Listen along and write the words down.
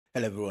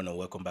Hello everyone and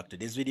welcome back to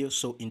this video.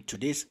 So in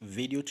today's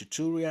video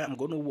tutorial, I'm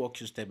going to walk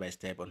you step by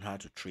step on how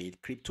to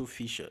trade crypto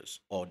futures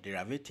or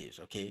derivatives.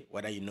 Okay,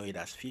 whether you know it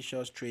as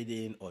futures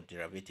trading or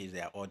derivatives,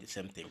 they are all the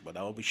same thing, but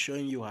I will be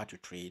showing you how to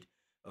trade,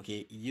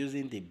 okay,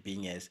 using the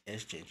BingX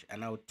exchange,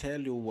 and I'll tell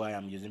you why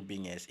I'm using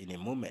BingX in a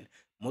moment,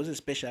 most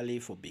especially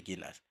for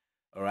beginners.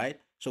 All right,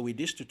 so with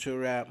this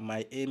tutorial,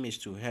 my aim is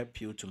to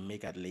help you to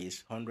make at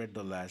least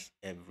 $100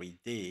 every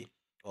day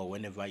or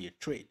whenever you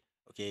trade.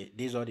 Okay,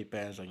 this all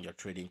depends on your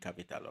trading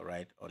capital, all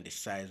right, on the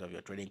size of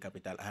your trading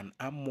capital and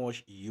how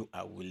much you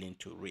are willing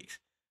to risk.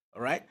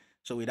 All right,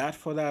 so without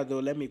further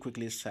ado, let me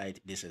quickly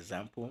cite this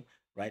example.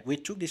 Right, we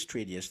took this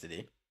trade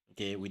yesterday,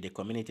 okay, with the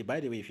community.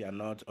 By the way, if you are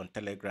not on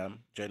Telegram,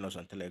 join us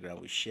on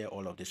Telegram. We share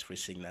all of these free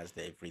signals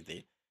there every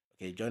day.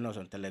 Okay, join us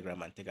on Telegram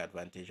and take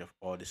advantage of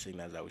all the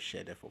signals that we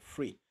share there for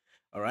free.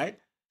 All right,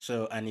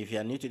 so, and if you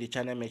are new to the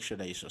channel, make sure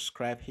that you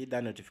subscribe, hit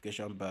that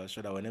notification bell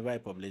so that whenever I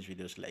publish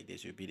videos like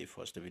this, you'll be the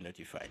first to be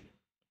notified.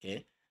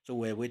 Okay, so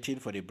we're waiting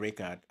for the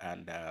breakout,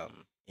 and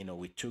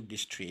we took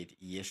this trade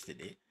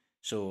yesterday.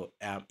 So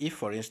if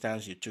for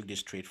instance you took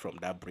this trade from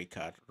that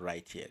breakout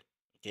right here,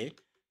 okay,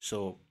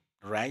 so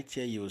right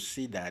here you'll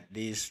see that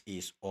this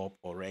is up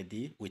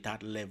already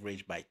without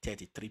leverage by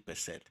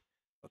 33%.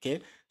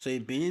 Okay, so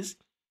it means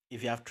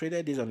if you have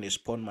traded this on the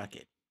spot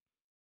market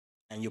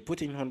and you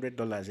put in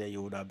 $100 here,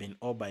 you would have been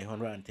up by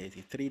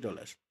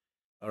 $133.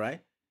 All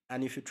right,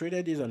 and if you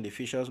traded this on the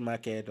futures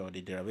market or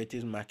the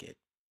derivatives market,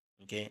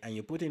 okay, and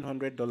you put in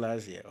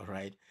 $100 here, all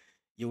right,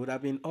 you would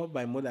have been up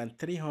by more than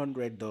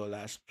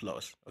 $300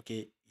 plus,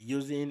 okay,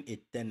 using a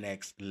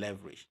 10x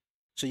leverage.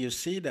 So you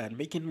see that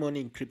making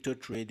money in crypto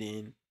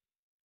trading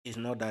is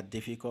not that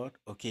difficult,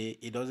 okay.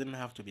 It doesn't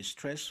have to be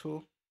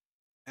stressful,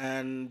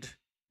 and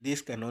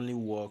this can only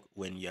work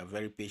when you are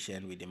very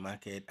patient with the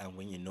market and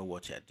when you know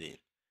what you're doing.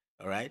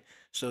 All right,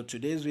 so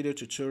today's video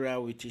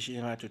tutorial, we're teaching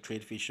you how to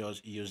trade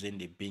futures using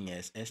the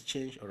BingX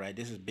exchange. All right,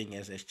 this is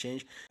BingX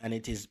exchange and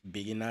it is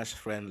beginners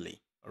friendly.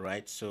 All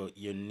right, so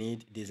you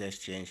need this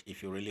exchange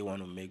if you really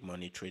want to make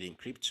money trading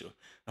crypto.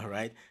 All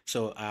right,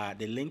 so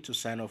the link to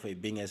sign up for a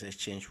BingX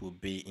exchange will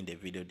be in the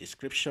video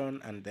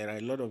description, and there are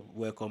a lot of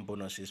welcome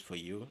bonuses for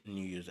you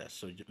new users.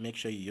 So make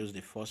sure you use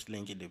the first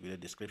link in the video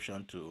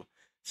description to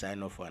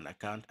sign up for an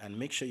account, and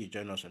make sure you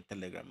join us on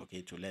Telegram,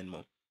 okay, to learn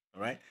more.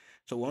 All right,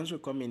 so once we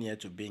come in here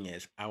to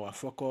BingX, our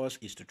focus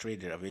is to trade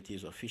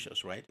derivatives of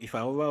futures. Right, if I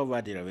hover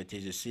over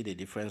derivatives, you see the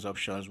different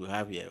options we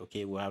have here.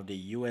 Okay, we have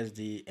the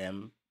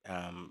USD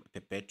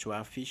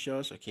perpetual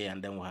futures, okay,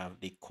 and then we have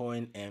the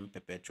coin M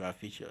perpetual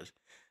futures.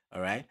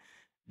 All right,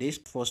 this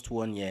first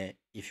one here,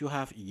 if you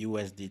have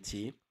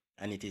USDT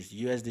and it is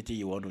USDT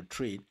you want to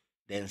trade,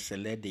 then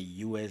select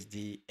the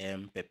USD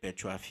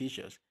perpetual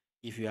futures.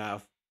 If you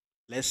have,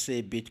 let's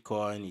say,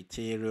 Bitcoin,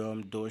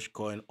 Ethereum,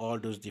 Dogecoin, all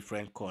those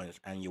different coins,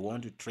 and you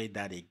want to trade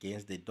that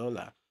against the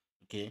dollar,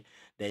 okay,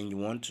 then you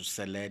want to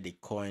select the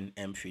coin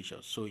M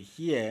futures. So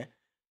here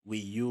we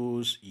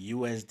use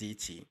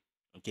USDT,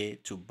 okay,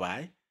 to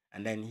buy,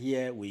 and then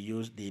here we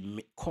use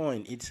the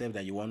coin itself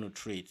that you want to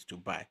trade to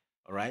buy.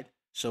 All right,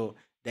 so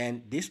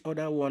then this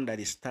other one that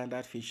is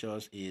standard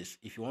futures is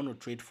if you want to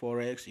trade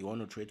forex, you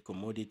want to trade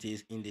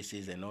commodities,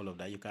 indices, and all of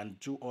that, you can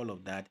do all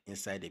of that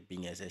inside the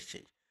BingX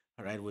exchange.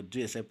 All right, we'll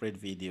do a separate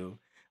video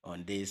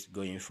on this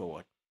going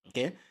forward.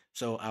 Okay,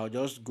 so I'll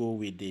just go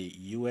with the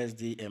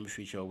USDM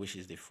feature, which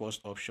is the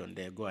first option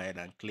there. Go ahead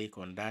and click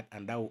on that,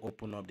 and that will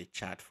open up the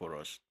chart for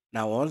us.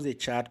 Now, once the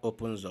chart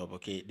opens up,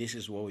 okay, this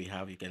is what we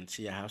have. You can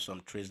see I have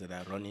some trades that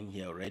are running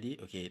here already.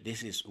 Okay,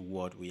 this is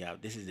what we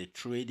have. This is the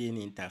trading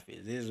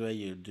interface. This is where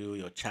you do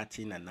your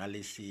charting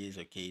analysis,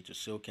 okay, to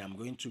say, okay, I'm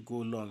going to go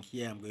long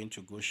here, I'm going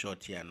to go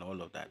short here, and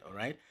all of that. All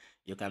right,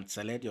 you can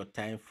select your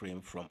time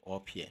frame from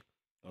up here.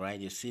 All right,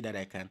 you see that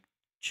I can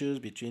choose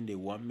between the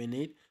 1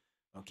 minute,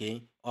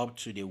 okay, up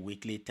to the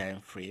weekly time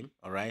frame.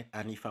 All right,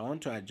 and if I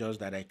want to adjust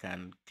that, I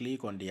can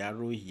click on the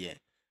arrow here.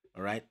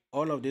 All right,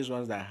 all of these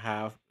ones that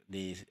have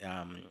the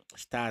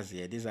stars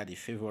here, these are the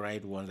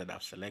favorite ones that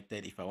I've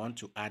selected. If I want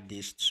to add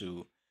this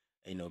to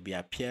be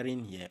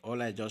appearing here,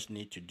 all I just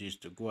need to do is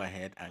to go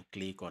ahead and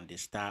click on the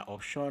star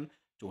option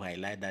to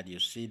highlight that. You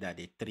see that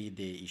the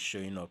 3-day is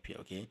showing up here.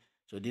 Okay,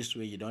 so this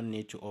way you don't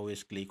need to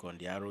always click on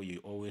the arrow. You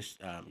always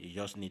you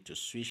just need to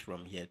switch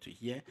from here to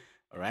here.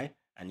 All right,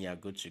 and you're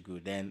good to go.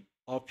 Then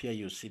up here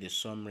you see the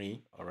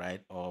summary, all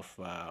right, of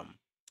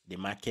the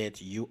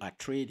market you are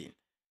trading.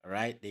 All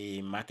right,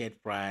 the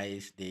market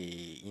price,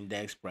 the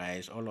index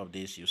price, all of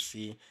this you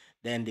see.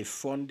 Then the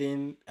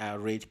funding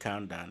rate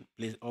countdown.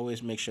 Please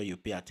always make sure you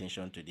pay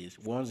attention to this.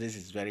 Once this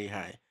is very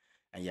high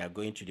and you are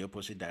going to the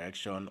opposite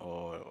direction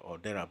or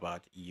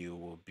thereabout, you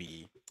will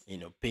be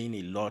paying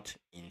a lot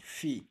in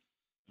fee.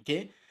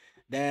 Okay,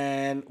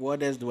 then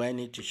what else do I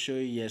need to show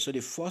you here? So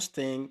the first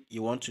thing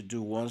you want to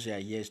do once you are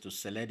here is to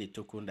select the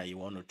token that you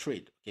want to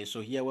trade. Okay, so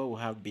here where we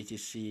have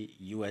BTC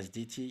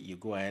USDT, you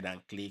go ahead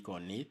and click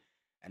on it,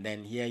 and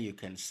then here you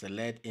can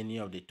select any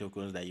of the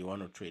tokens that you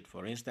want to trade.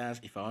 For instance,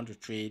 if I want to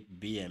trade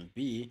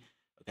BNB,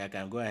 Okay, I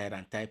can go ahead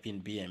and type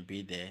in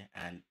BNB there,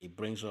 and it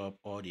brings up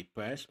all the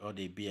pairs, all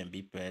the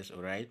BNB pairs,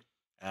 all right,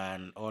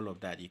 and all of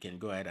that. You can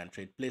go ahead and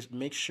trade. Please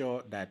make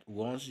sure that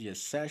once you're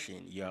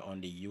searching, you are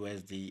on the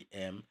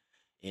USDM,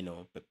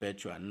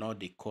 perpetual, not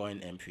the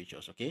coin M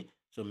futures. Okay,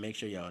 so make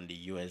sure you're on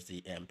the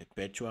USDM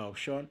perpetual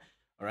option.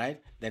 All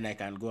right, then I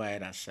can go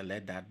ahead and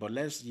select that. But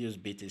let's use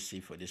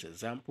BTC for this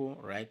example,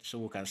 right? So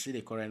we can see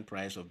the current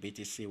price of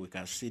BTC. We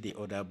can see the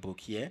order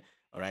book here.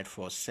 All right,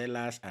 for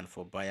sellers and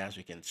for buyers,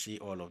 we can see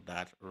all of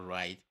that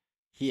right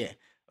here.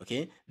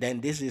 Okay, then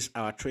this is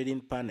our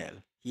trading panel.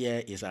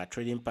 Here is our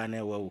trading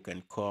panel where we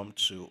can come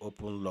to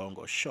open long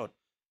or short.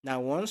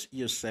 Now, once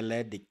you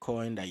select the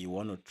coin that you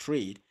want to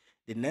trade,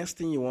 the next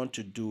thing you want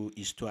to do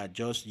is to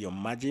adjust your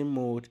margin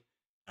mode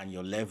and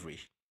your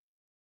leverage.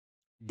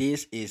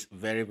 This is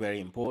very, very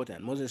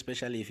important, most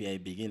especially if you're a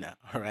beginner.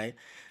 All right,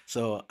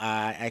 so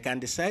I can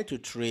decide to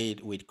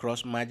trade with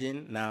cross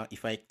margin. Now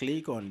if I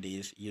click on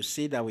this, you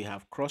see that we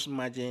have cross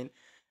margin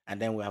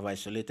and then we have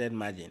isolated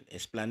margin.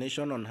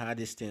 Explanation on how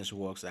these things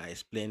works I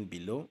explained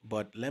below,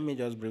 but let me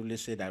just briefly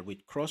say that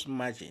with cross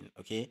margin,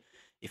 okay,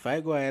 if I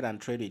go ahead and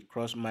trade with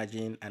cross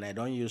margin and I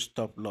don't use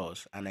stop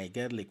loss and I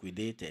get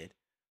liquidated,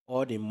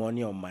 all the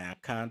money on my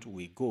account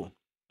will go.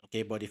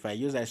 Okay, but if I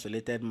use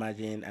isolated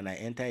margin and I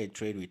enter a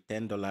trade with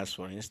 $10,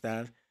 for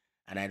instance,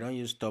 and I don't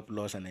use stop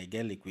loss and I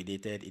get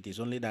liquidated, it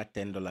is only that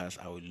 $10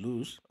 I will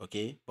lose.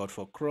 Okay, but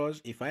for cross,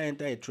 if I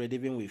enter a trade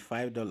even with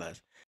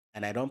 $5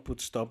 and I don't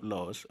put stop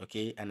loss,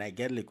 okay, and I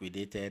get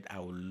liquidated, I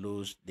will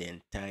lose the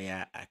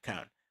entire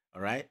account.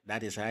 All right,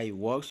 that is how it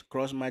works.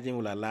 Cross margin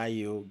will allow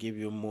you, give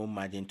you more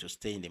margin to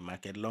stay in the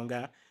market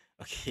longer,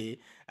 okay,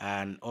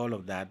 and all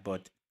of that.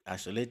 But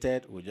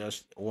isolated will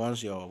just,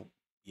 once your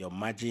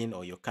margin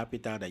or your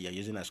capital that you're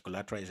using as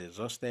collateral is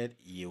exhausted,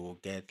 you will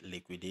get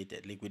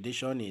liquidated.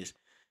 Liquidation is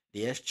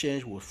the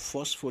exchange will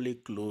forcefully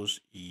close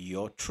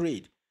your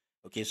trade,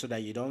 okay, so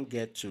that you don't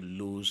get to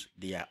lose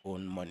their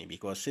own money,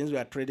 because since we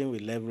are trading with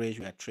leverage,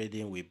 we are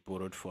trading with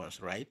borrowed funds,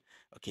 right?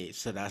 Okay,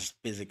 so that's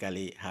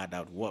basically how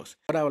that works.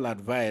 What I will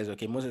advise,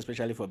 okay, most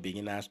especially for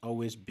beginners,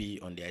 always be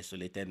on the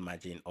isolated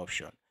margin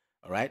option.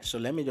 All right, so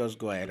let me just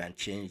go ahead and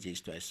change this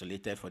to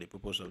isolated for the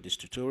purpose of this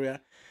tutorial.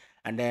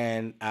 And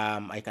then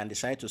I can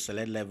decide to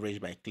select leverage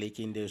by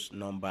clicking those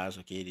numbers,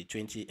 okay, the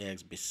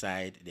 20x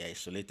beside the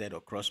isolated or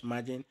cross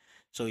margin.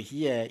 So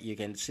here you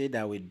can see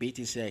that with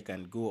BTC, I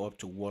can go up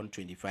to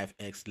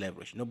 125x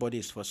leverage. Nobody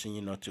is forcing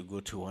you not to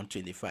go to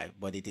 125,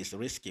 but it is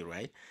risky,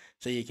 right?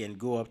 So you can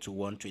go up to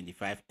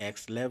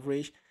 125x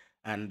leverage.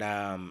 And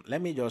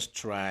let me just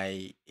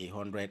try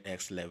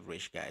 100x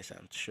leverage, guys,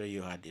 and show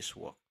you how this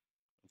works,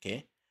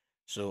 okay?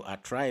 So I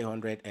try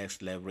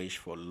 100x leverage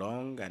for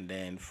long and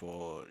then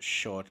for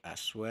short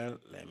as well.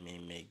 Let me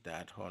make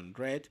that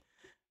 100.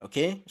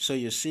 Okay, so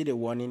you see the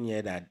warning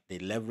here that the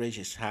leverage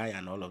is high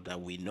and all of that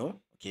we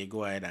know. Okay,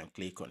 go ahead and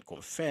click on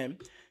confirm.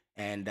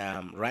 And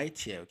right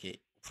here, okay,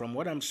 from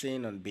what I'm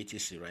seeing on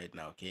BTC right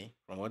now, okay,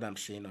 from what I'm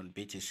seeing on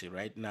BTC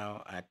right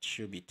now, I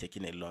should be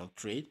taking a long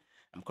trade.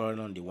 I'm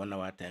currently on the 1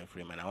 hour time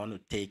frame and I want to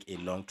take a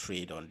long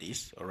trade on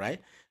this. All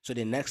right, so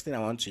the next thing I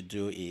want to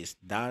do is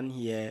down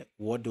here,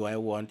 what do I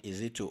want?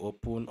 Is it to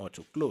open or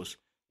to close?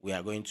 We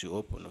are going to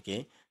open.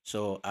 Okay,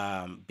 so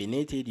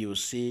beneath it you'll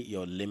see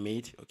your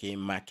limit, okay,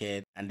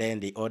 market, and then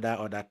the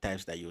other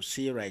types that you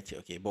see right here.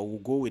 Okay, but we'll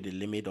go with the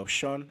limit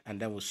option and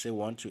then we'll say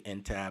want to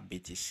enter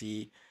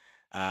BTC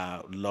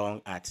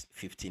long at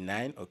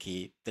 59,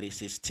 okay,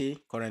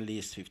 360. Currently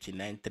is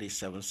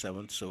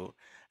 59,377. So,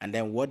 and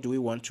then what do we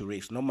want to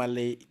risk?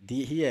 Normally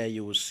here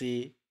you will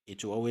see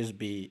it will always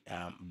be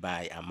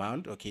by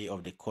amount, okay,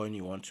 of the coin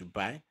you want to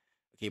buy.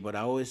 Okay, but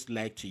I always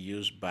like to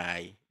use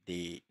by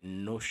the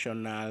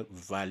notional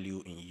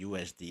value in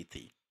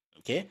USDT.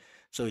 Okay,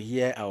 so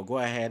here I'll go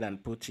ahead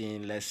and put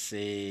in, let's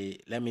say,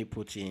 let me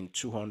put in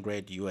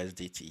 200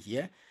 USDT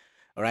here.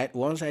 All right,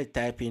 once I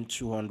type in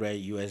 200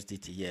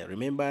 USDT here,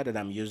 remember that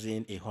I'm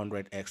using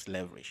 100x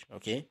leverage.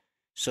 Okay,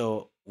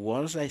 so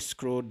once I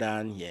scroll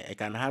down here, I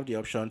can have the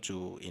option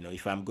to,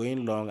 if I'm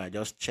going long, I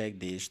just check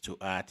this to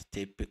add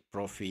take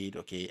profit,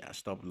 okay, and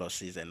stop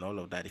losses and all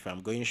of that. If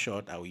I'm going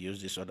short, I will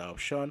use this other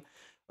option.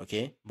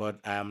 Okay, but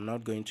I'm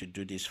not going to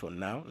do this for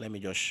now. Let me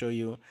just show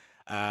you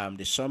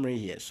the summary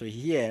here. So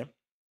here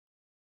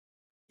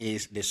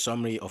is the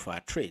summary of our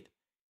trade.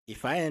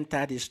 If I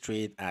enter this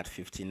trade at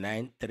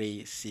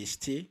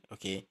 59,360,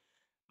 okay,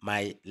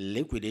 my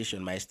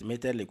liquidation, my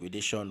estimated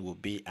liquidation will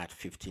be at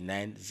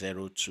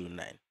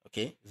 59,029.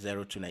 Okay,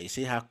 029. You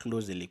see how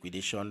close the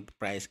liquidation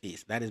price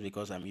is. That is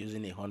because I'm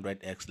using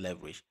 100x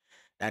leverage.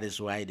 That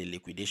is why the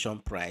liquidation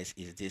price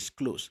is this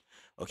close.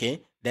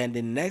 Okay, then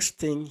the next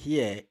thing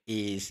here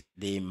is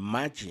the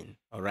margin.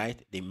 All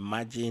right, the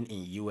margin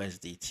in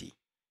USDT.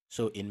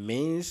 So it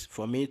means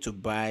for me to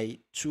buy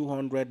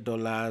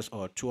 $200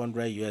 or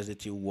 200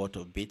 USDT worth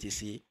of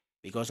BTC,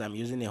 because I'm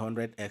using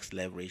 100x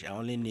leverage, I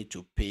only need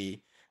to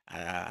pay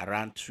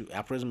around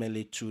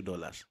approximately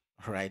 $2.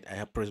 Right,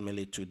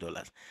 approximately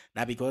 $2.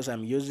 Now, because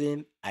I'm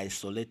using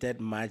isolated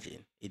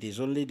margin, it is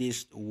only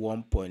this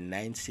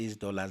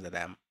 $1.96 that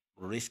I'm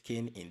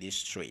risking in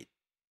this trade.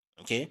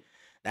 Okay,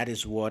 that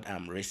is what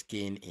I'm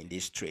risking in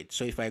this trade.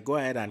 So if I go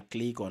ahead and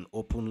click on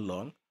open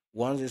long,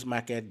 once this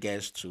market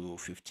gets to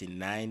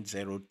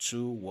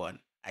 59.021,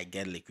 I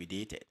get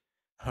liquidated.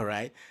 All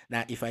right,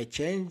 now if I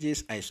change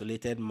this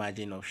isolated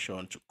margin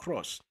option to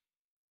cross,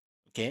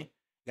 okay,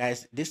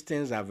 guys, these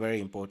things are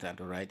very important.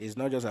 All right, it's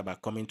not just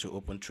about coming to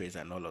open trades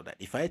and all of that.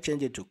 If I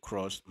change it to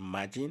cross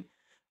margin,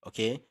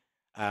 okay,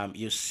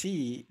 you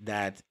see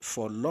that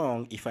for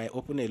long, if I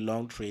open a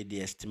long trade,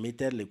 the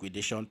estimated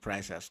liquidation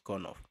price has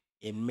gone off.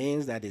 It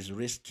means that it's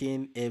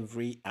risking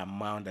every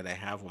amount that I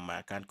have on my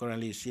account.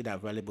 Currently, you see that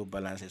available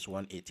balance is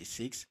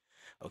 186.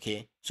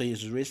 Okay, so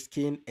it's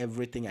risking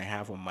everything I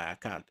have on my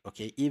account.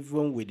 Okay,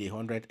 even with the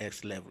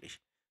 100x leverage.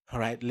 All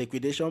right,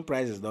 liquidation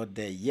price is not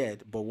there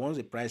yet, but once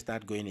the price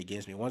start going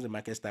against me, once the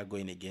market start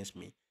going against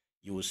me,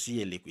 you will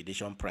see a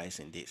liquidation price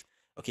in this.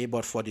 Okay,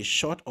 but for the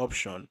short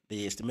option,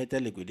 the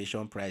estimated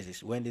liquidation price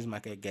is when this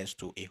market gets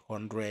to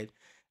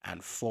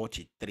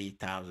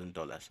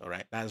 $143,000. All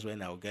right, that's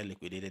when I'll get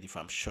liquidated if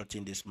I'm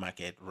shorting this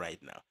market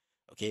right now.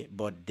 Okay,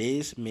 but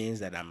this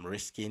means that I'm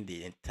risking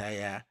the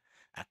entire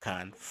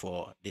account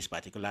for this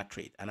particular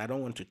trade, and I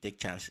don't want to take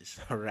chances.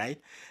 All right,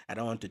 I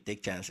don't want to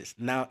take chances.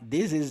 Now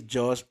this is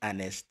just an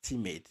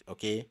estimate.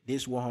 Okay,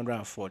 this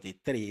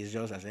 143 is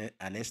just as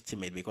an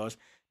estimate, because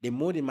the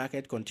more the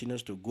market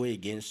continues to go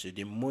against you,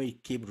 the more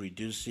it keep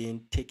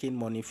reducing, taking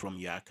money from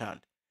your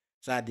account.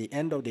 So at the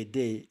end of the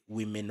day,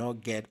 we may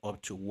not get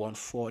up to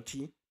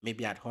 140.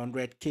 Maybe at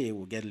 100K,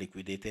 we'll get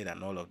liquidated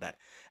and all of that.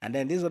 And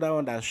then this other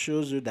one that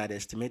shows you that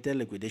estimated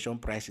liquidation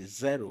price is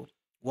zero.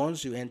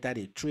 Once you enter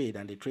the trade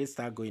and the trade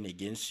start going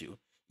against you,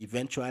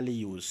 eventually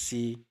you will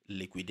see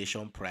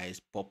liquidation price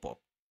pop up.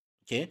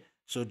 Okay,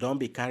 so don't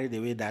be carried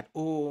away that,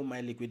 oh, my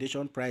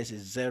liquidation price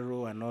is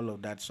zero and all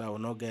of that, so I will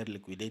not get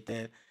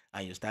liquidated,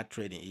 and you start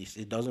trading.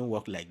 It doesn't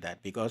work like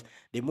that, because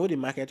the more the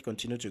market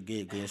continue to go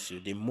against you,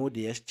 the more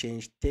the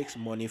exchange takes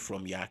money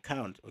from your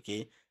account,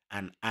 okay,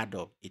 and add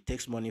up. It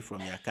takes money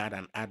from your account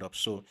and add up.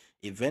 So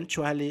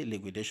eventually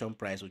liquidation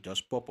price will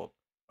just pop up.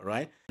 All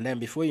right, and then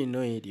before you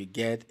know it, you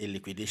get a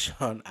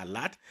liquidation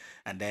alert,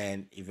 and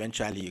then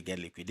eventually you get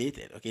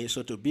liquidated. Okay,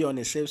 so to be on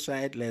the safe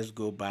side, let's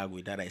go back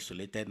with that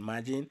isolated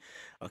margin.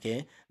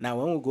 Okay,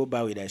 now when we go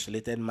back with the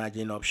isolated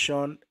margin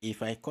option,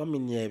 if I come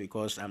in here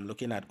because I'm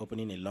looking at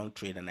opening a long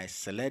trade and I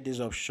select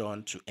this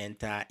option to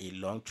enter a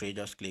long trade,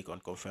 just click on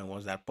confirm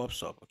once that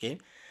pops up. Okay,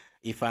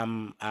 if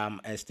I'm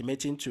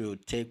estimating to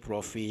take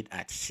profit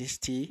at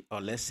 60,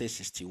 or let's say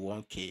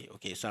 61K,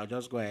 okay, so I'll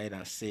just go ahead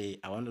and say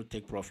I want to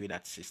take profit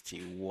at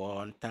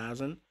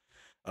 61,000.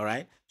 All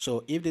right,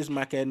 so if this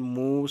market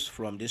moves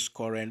from this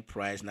current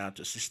price now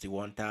to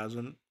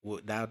 61,000,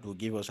 that will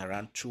give us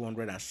around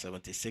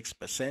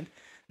 276%.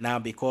 Now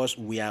because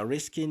we are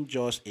risking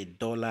just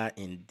 $1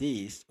 in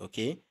this,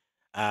 okay,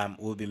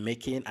 we'll be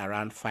making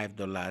around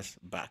 $5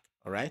 back.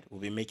 All right, we'll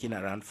be making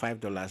around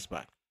 $5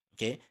 back.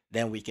 Okay,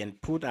 then we can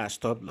put our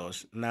stop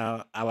loss.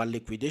 Now our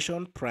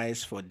liquidation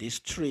price for this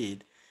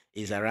trade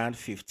is around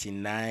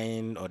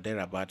 59 or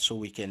thereabout, so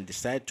we can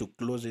decide to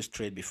close this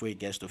trade before it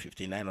gets to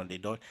 59 on the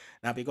dot.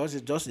 Now because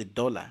it's just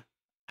 $1,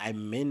 I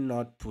may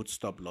not put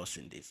stop loss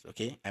in this.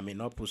 Okay, I may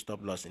not put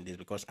stop loss in this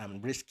because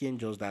I'm risking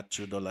just that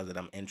 $2 that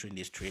I'm entering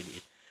this trade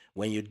with.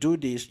 When you do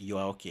this, you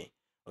are okay.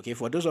 Okay,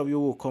 for those of you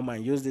who come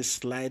and use this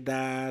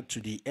slider to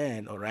the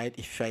end, all right,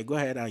 if I go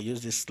ahead and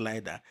use this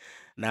slider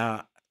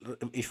now,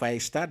 if I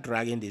start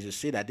dragging this, you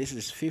see that this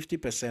is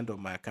 50% of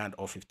my account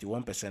or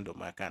 51% of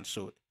my account.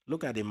 So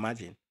look at the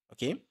margin.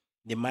 Okay,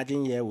 the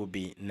margin here will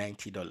be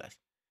 $90.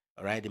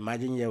 All right, the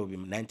margin here will be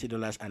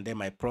 $90, and then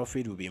my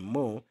profit will be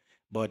more.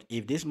 But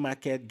if this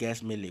market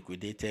gets me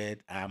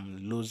liquidated, I'm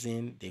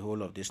losing the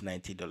whole of this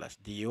 $90.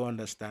 Do you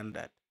understand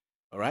that?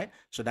 All right,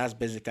 so that's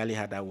basically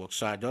how that works.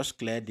 So I just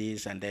clear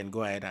this and then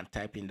go ahead and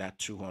type in that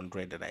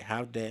 200 that I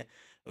have there.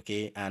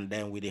 Okay, and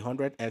then with the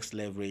 100x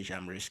leverage,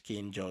 I'm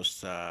risking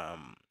just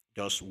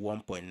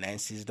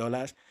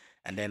 $1.96,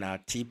 and then our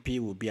TP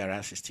will be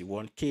around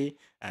 61K,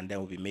 and then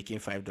we'll be making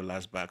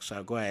 $5 back. So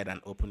I'll go ahead and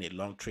open a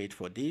long trade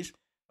for this.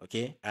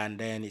 Okay, and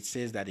then it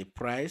says that the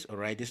price, all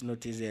right, this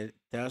notice here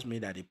tells me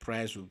that the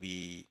price will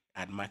be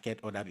at market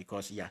order,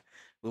 because yeah,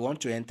 we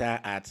want to enter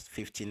at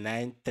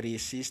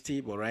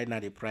 59,360, but right now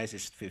the price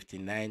is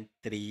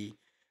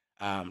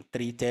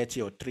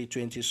 59,330 or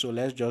 320. So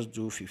let's just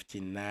do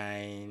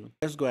 59.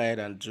 Let's go ahead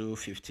and do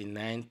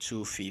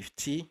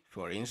 59,250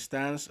 for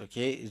instance.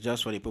 Okay, it's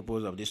just for the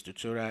purpose of this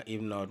tutorial.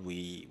 If not,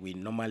 we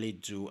normally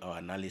do our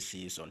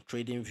analysis on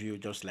TradingView,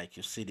 just like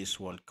you see this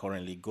one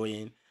currently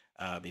going.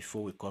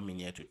 Before we come in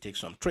here to take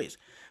some trades.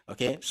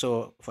 Okay,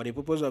 so for the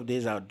purpose of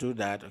this, I'll do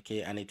that.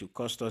 Okay, and it will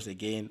cost us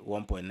again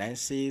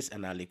 1.96,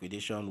 and our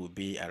liquidation will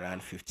be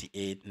around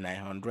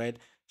 58,900.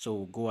 So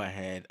we'll go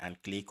ahead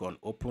and click on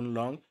open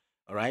long.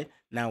 All right,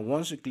 now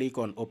once you click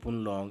on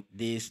open long,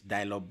 this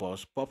dialog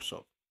box pops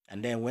up,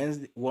 and then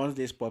once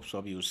this pops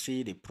up, you'll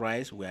see the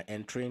price we are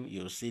entering,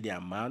 you'll see the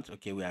amount.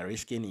 Okay, we are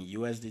risking in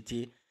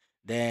USDT.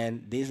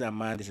 Then this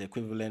amount is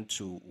equivalent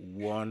to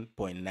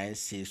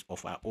 1.96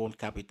 of our own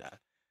capital.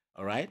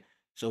 All right,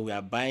 So we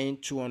are buying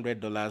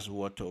 $200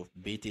 worth of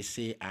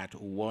BTC at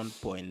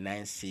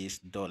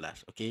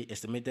 $1.96. Okay,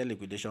 estimated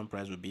liquidation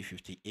price will be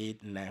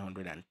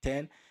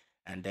 58,910,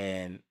 and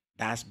then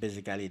that's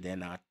basically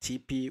then our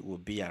TP will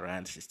be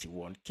around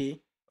 61K.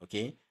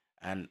 Okay,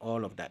 and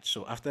all of that.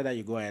 So after that,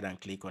 you go ahead and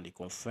click on the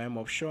confirm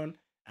option,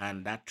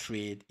 and that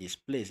trade is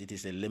placed. It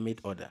is a limit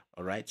order.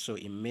 All right, so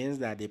it means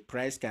that the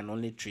price can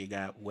only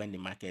trigger when the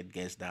market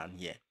gets down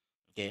here.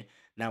 Okay,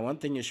 now one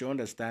thing you should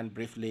understand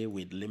briefly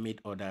with limit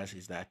orders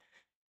is that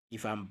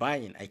if I'm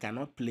buying, I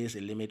cannot place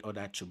a limit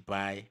order to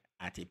buy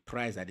at a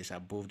price that is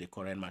above the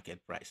current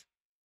market price.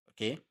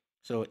 Okay,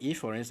 so if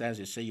for instance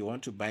you say you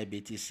want to buy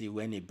BTC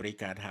when a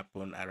breakout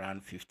happened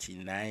around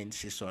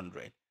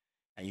 59,600,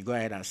 and you go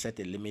ahead and set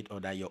a limit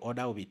order, your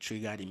order will be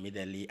triggered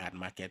immediately at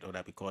market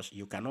order, because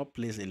you cannot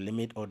place a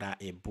limit order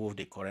above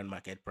the current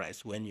market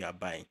price when you are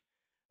buying.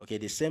 Okay,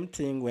 the same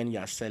thing when you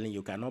are selling,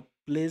 you cannot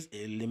place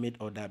a limit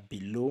order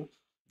below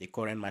the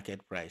current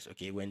market price,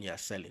 okay, when you are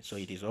selling. So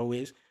it is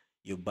always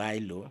you buy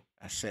low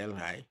and sell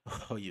high,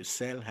 or you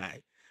sell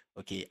high,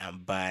 okay,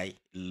 and buy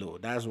low.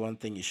 That's one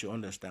thing you should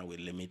understand with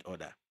limit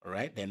order. All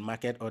right, then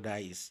market order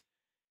is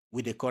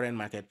with the current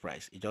market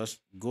price. It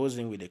just goes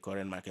in with the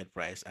current market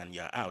price and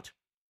you're out.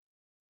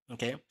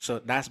 Okay, so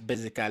that's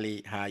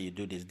basically how you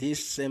do this.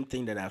 This same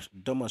thing that I've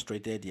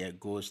demonstrated here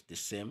goes the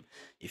same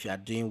if you are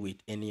doing with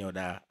any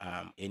other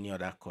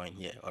coin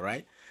here. All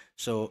right,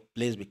 so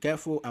please be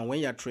careful, and when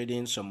you're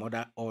trading some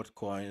other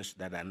altcoins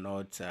that are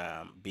not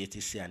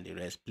BTC and the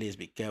rest, please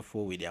be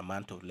careful with the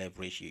amount of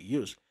leverage you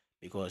use,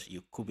 because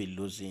you could be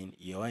losing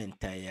your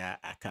entire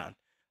account.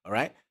 All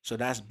right, so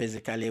that's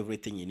basically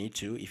everything you need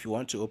to. If you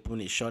want to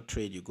open a short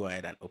trade, you go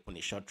ahead and open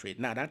a short trade.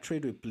 Now that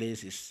trade we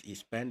place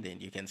is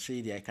pending. You can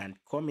see that I can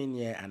come in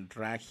here and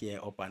drag here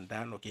up and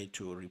down, okay,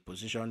 to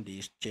reposition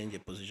this, change the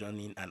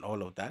positioning and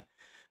all of that.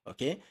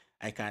 Okay,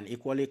 I can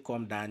equally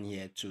come down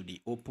here to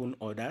the open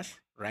orders,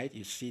 right?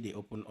 You see the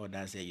open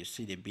orders here, you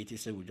see the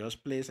BTC we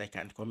just placed. I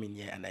can come in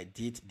here and I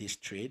did this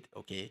trade,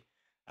 okay.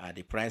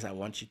 The price I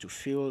want you to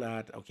feel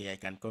that, okay, I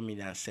can come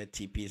in and set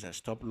TPs and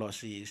stop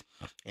losses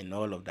and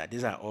all of that.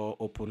 These are all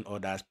open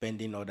orders,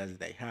 pending orders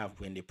that I have.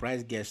 When the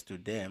price gets to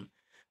them,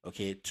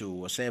 okay, to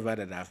whatever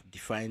that I've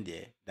defined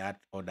there,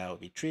 that order will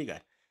be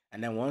triggered.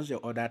 And then once the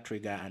order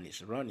trigger and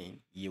it's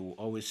running, you will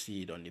always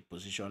see it on the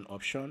position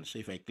option. So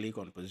if I click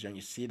on position,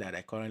 you see that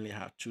I currently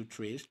have 2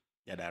 trades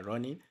that are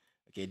running.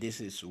 Okay,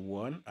 this is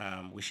one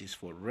which is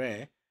for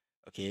rare.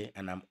 Okay,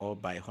 and I'm up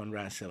by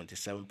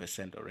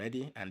 177%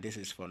 already, and this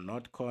is for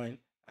Notcoin,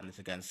 and as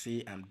you can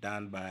see, I'm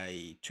down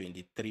by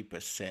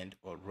 23%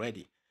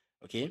 already.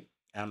 Okay,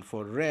 and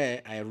for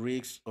rare, I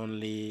risked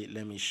only,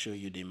 let me show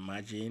you the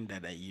margin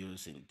that I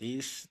use in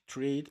this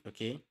trade.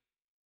 Okay,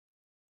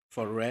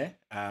 for rare,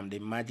 the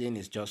margin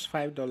is just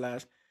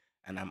 $5,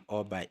 and I'm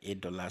up by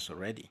 $8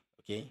 already.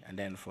 Okay, and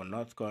then for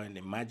Notcoin,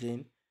 the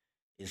margin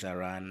is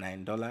around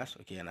 $9,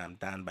 okay, and I'm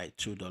down by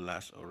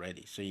 $2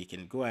 already. So you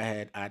can go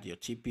ahead, add your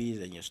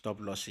TPs and your stop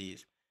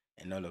losses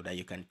and all of that.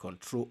 You can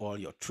control all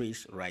your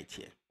trades right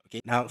here. Okay,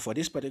 now for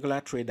this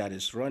particular trade that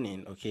is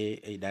running,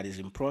 okay, that is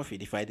in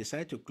profit, if I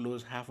decide to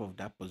close half of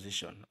that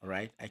position, all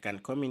right, I can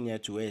come in here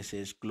to where it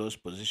says close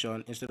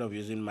position. Instead of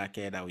using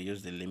market, I will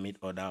use the limit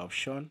order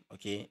option.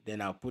 Okay, then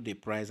I'll put the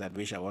price at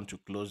which I want to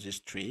close this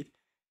trade.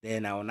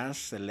 Then I will now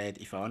select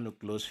if I want to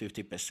close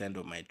 50%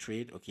 of my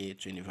trade, okay,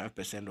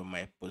 25% of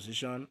my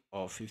position,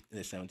 or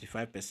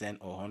 75%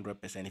 or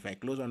 100%. If I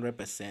close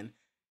 100%,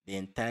 the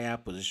entire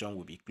position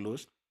will be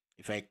closed.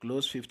 If I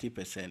close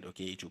 50%,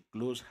 okay, it will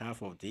close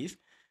half of this,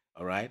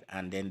 all right,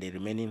 and then the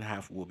remaining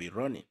half will be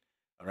running,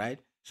 all right.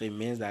 So it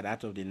means that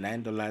out of the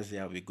 $9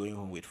 there, I'll be going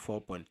home with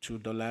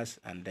 $4.2,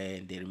 and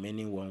then the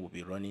remaining one will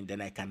be running.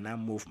 Then I can now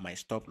move my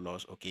stop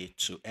loss, okay,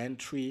 to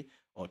entry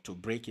or to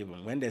break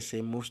even. When they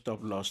say move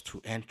stop loss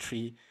to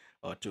entry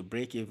or to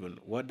break even,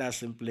 what that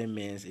simply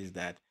means is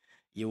that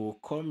you will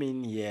come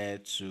in here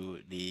to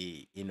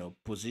the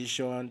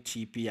position,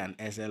 TP and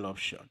SL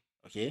option.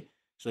 Okay,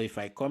 so if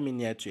I come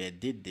in here to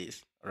edit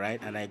this,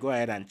 right, and I go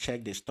ahead and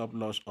check the stop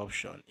loss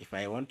option, if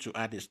I want to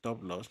add a stop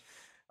loss,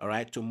 all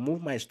right, to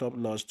move my stop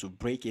loss to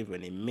break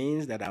even, it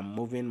means that I'm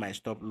moving my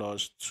stop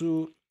loss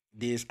to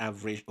this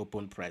average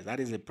open price.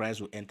 That is the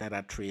price we enter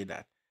that trade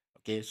at.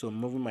 Okay, so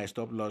moving my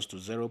stop loss to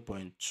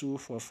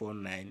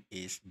 0.2449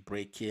 is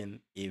breaking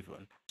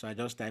even. So I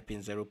just type in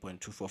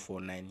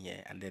 0.2449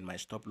 here, and then my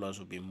stop loss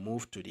will be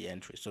moved to the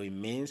entry. So it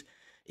means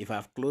if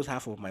I've closed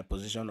half of my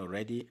position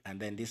already, and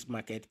then this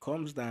market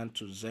comes down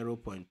to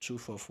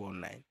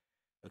 0.2449,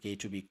 okay,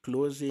 to be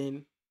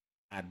closing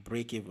at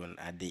break even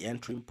at the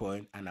entry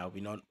point, and I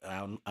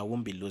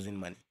won't be losing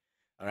money.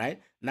 All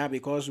right, now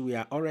because we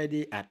are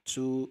already at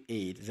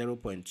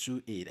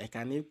 0.28, I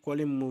can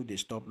equally move the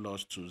stop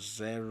loss to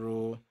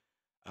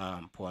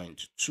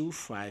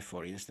 0.25,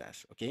 for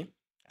instance. Okay,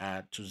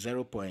 to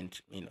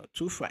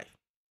 0.25.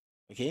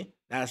 Okay,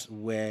 that's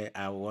where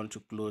I want to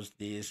close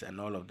this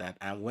and all of that.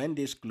 And when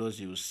this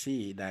closes, you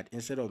see that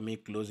instead of me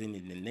closing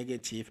in the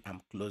negative,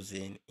 I'm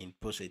closing in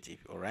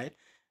positive. All right,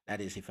 That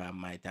is if I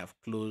might have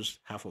closed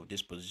half of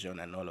this position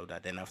and all of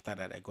that. Then after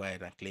that, I go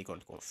ahead and click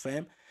on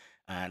confirm,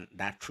 and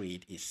that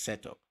trade is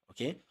set up.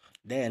 Okay,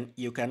 then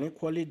you can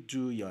equally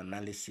do your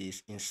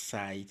analysis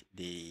inside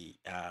the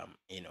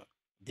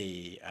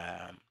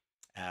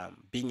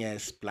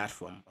BingX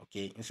platform.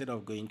 Okay, instead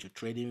of going to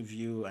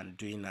TradingView and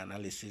doing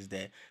analysis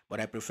there, but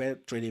I prefer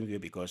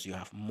TradingView because you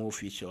have more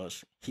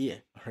features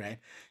here. Right,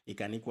 you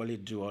can equally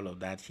do all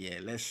of that here.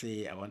 Let's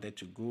say I wanted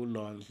to go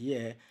long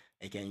here.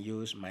 I can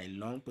use my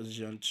long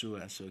position tool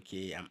and say,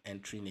 okay, I'm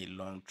entering a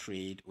long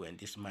trade when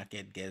this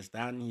market gets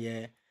down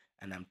here,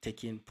 and I'm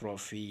taking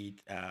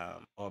profit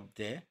up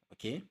there.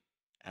 Okay,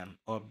 and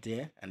up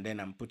there, and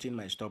then I'm putting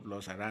my stop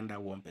loss around that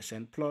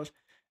 1% plus.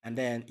 And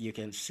then you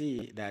can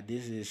see that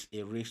this is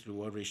a risk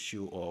reward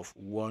ratio of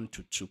 1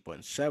 to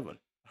 2.7,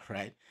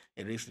 right?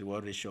 A risk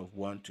reward ratio of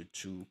 1 to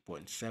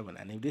 2.7.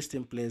 And if this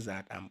thing plays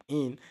that, I'm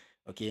in,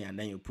 okay, and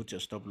then you put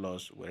your stop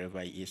loss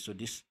wherever it is. So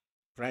this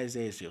price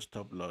there is your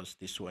stop loss,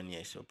 this one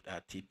here is your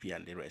TP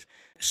and the rest.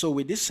 So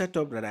with this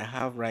setup that I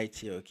have right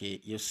here,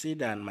 okay, you see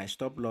that my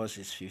stop loss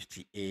is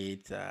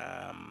 58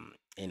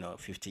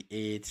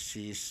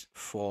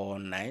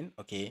 58649.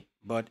 Okay,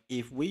 but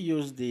if we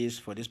use this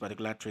for this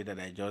particular trade that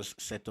I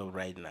just set up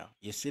right now,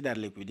 you see that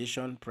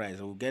liquidation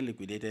price will get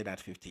liquidated at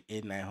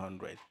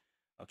 58,900.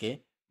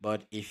 Okay,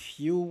 but if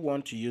you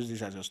want to use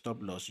this as a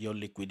stop loss, your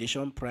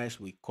liquidation price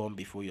will come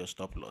before your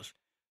stop loss.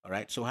 All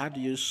right, so how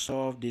do you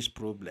solve this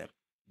problem?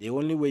 The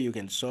only way you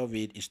can solve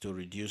it is to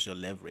reduce your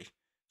leverage.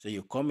 So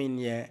you come in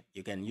here,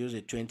 you can use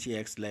a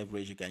 20x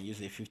leverage, you can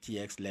use a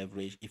 50x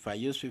leverage. If I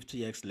use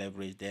 50x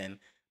leverage, then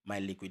my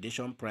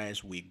liquidation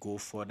price will go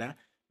further,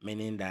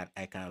 meaning that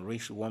I can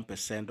risk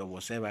 1% of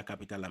whatever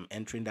capital I'm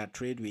entering that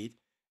trade with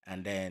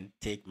and then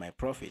take my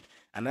profit.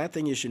 Another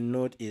thing you should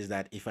note is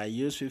that if I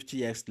use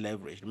 50x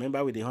leverage,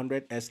 remember with the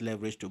 100x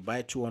leverage to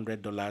buy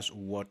 $200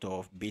 worth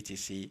of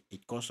BTC,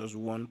 it costs us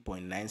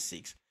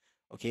 1.96.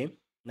 Okay,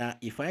 now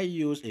if I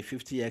use a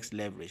 50x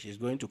leverage, it's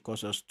going to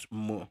cost us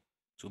more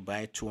to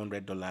buy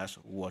 $200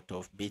 worth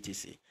of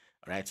BTC.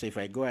 All right, so if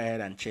I go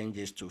ahead and change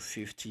this to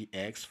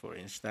 50x, for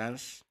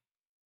instance,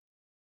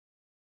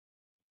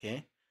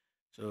 okay,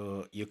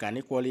 so you can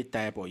equally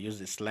type or use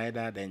the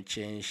slider, then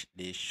change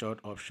the short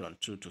option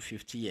to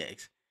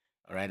 50x.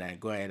 All right, and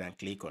go ahead and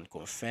click on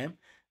confirm.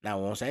 Now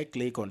once I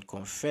click on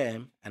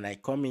confirm and I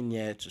come in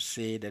here to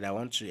say that I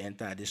want to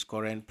enter at this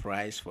current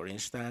price, for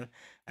instance,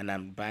 and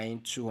I'm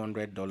buying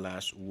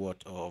 $200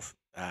 worth of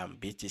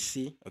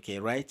BTC. Okay,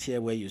 right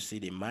here where you see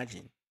the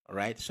margin. All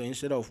right, so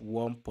instead of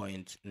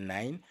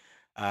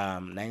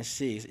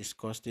 1.996 is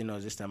costing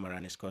us this time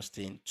around, is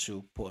costing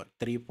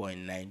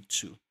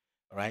 3.92.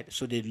 All right,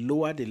 so the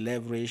lower the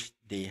leverage,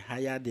 the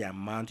higher the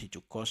amount it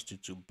will cost you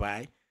to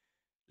buy,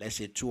 let's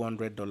say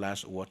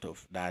 $200 worth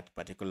of that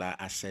particular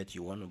asset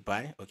you want to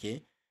buy.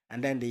 Okay,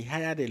 and then the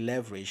higher the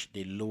leverage,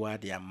 the lower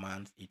the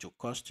amount it will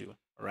cost you.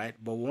 Right,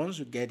 but once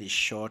you get a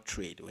short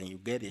trade, when you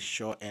get a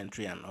short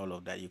entry and all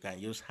of that, you can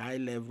use high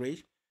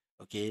leverage,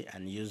 okay,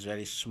 and use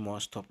very small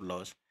stop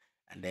loss,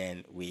 and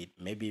then with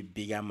maybe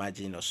bigger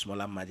margin or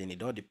smaller margin.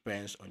 It all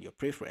depends on your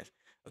preference.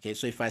 Okay,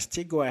 so if I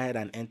still go ahead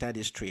and enter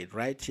this trade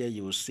right here,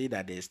 you will see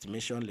that the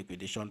estimation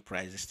liquidation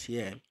price is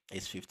here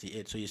is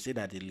 58. So you see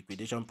that the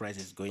liquidation price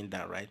is going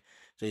down, right?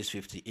 So it's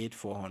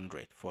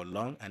 58,400 for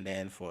long, and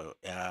then for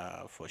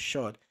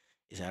short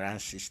is around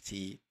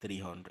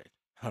 6,300.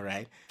 All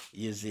right,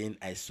 using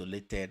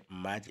isolated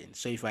margin.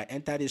 So if I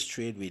enter this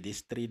trade with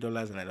this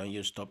 $3 and I don't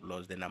use stop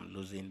loss, then I'm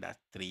losing that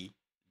 $3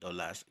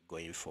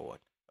 going forward.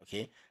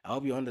 Okay, I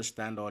hope you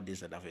understand all this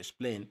that I've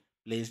explained.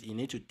 Please, you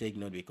need to take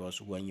note, because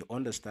when you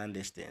understand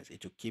these things,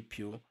 it will keep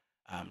you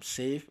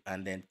safe,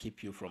 and then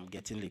keep you from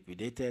getting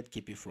liquidated,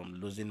 keep you from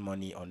losing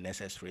money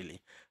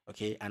unnecessarily.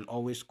 Okay, and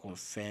always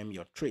confirm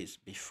your trades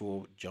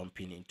before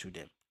jumping into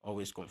them.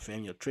 Always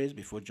confirm your trades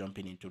before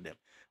jumping into them.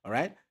 All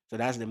right, so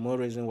that's the more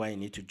reason why you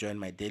need to join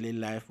my daily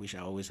life, which I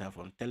always have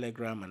on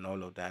Telegram and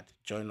all of that.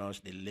 Join us.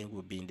 The link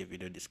will be in the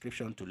video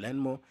description to learn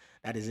more.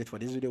 That is it for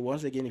this video.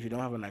 Once again, if you don't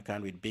have an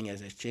account with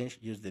BingX Exchange,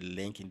 use the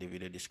link in the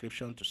video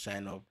description to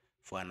sign up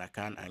for an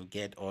account and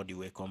get all the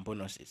welcome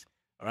bonuses.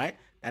 All right,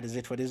 that is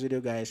it for this video,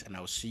 guys, and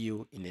I'll see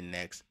you in the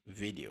next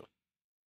video.